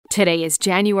Today is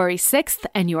January 6th,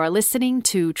 and you are listening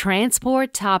to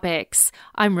Transport Topics.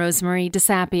 I'm Rosemary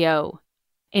DeSapio.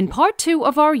 In part 2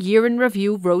 of our Year in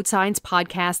Review Road Signs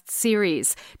podcast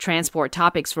series, Transport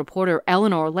Topics reporter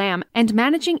Eleanor Lamb and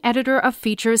managing editor of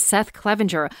Features Seth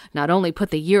Clevenger not only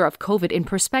put the year of COVID in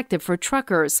perspective for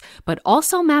truckers, but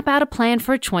also map out a plan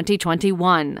for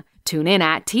 2021. Tune in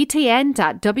at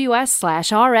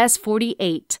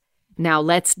ttn.ws/rs48. Now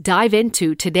let's dive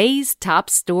into today's top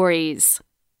stories.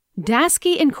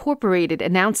 Daseke Incorporated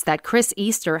announced that Chris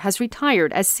Easter has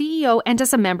retired as CEO and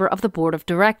as a member of the board of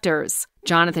directors.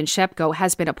 Jonathan Shepko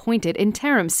has been appointed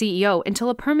interim CEO until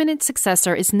a permanent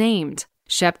successor is named.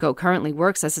 Shepko currently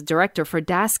works as a director for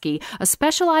Daseke, a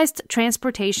specialized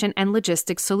transportation and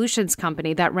logistics solutions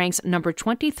company that ranks number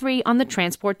 23 on the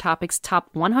Transport Topics Top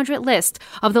 100 list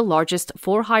of the largest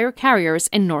for-hire carriers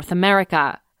in North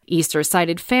America. Easter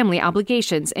cited family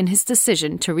obligations in his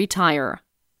decision to retire.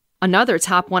 Another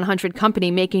top 100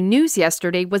 company making news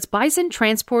yesterday was Bison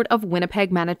Transport of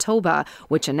Winnipeg, Manitoba,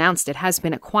 which announced it has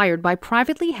been acquired by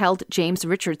privately held James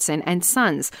Richardson and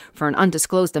Sons for an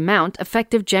undisclosed amount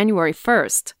effective January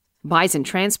 1st. Bison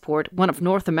Transport, one of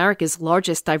North America's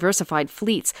largest diversified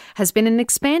fleets, has been in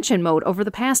expansion mode over the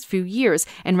past few years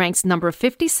and ranks number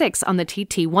 56 on the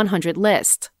TT 100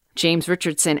 list. James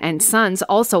Richardson and Sons,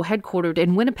 also headquartered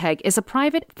in Winnipeg, is a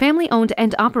private, family-owned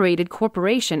and operated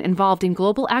corporation involved in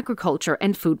global agriculture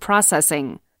and food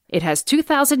processing. It has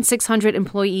 2,600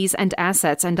 employees and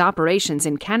assets and operations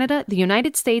in Canada, the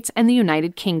United States, and the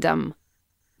United Kingdom.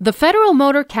 The Federal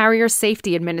Motor Carrier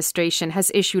Safety Administration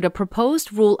has issued a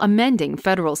proposed rule amending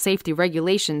federal safety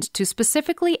regulations to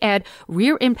specifically add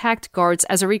rear impact guards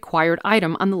as a required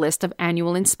item on the list of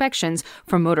annual inspections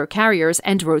for motor carriers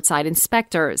and roadside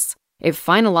inspectors. If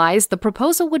finalized, the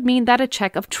proposal would mean that a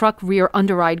check of truck rear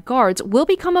underride guards will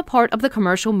become a part of the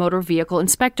commercial motor vehicle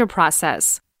inspector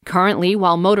process. Currently,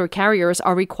 while motor carriers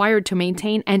are required to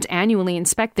maintain and annually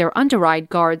inspect their underride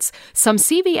guards, some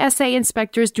CVSA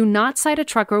inspectors do not cite a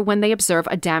trucker when they observe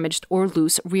a damaged or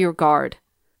loose rear guard.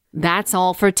 That's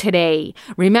all for today.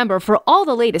 Remember, for all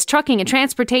the latest trucking and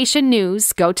transportation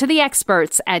news, go to the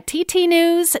experts at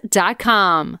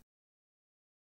ttnews.com.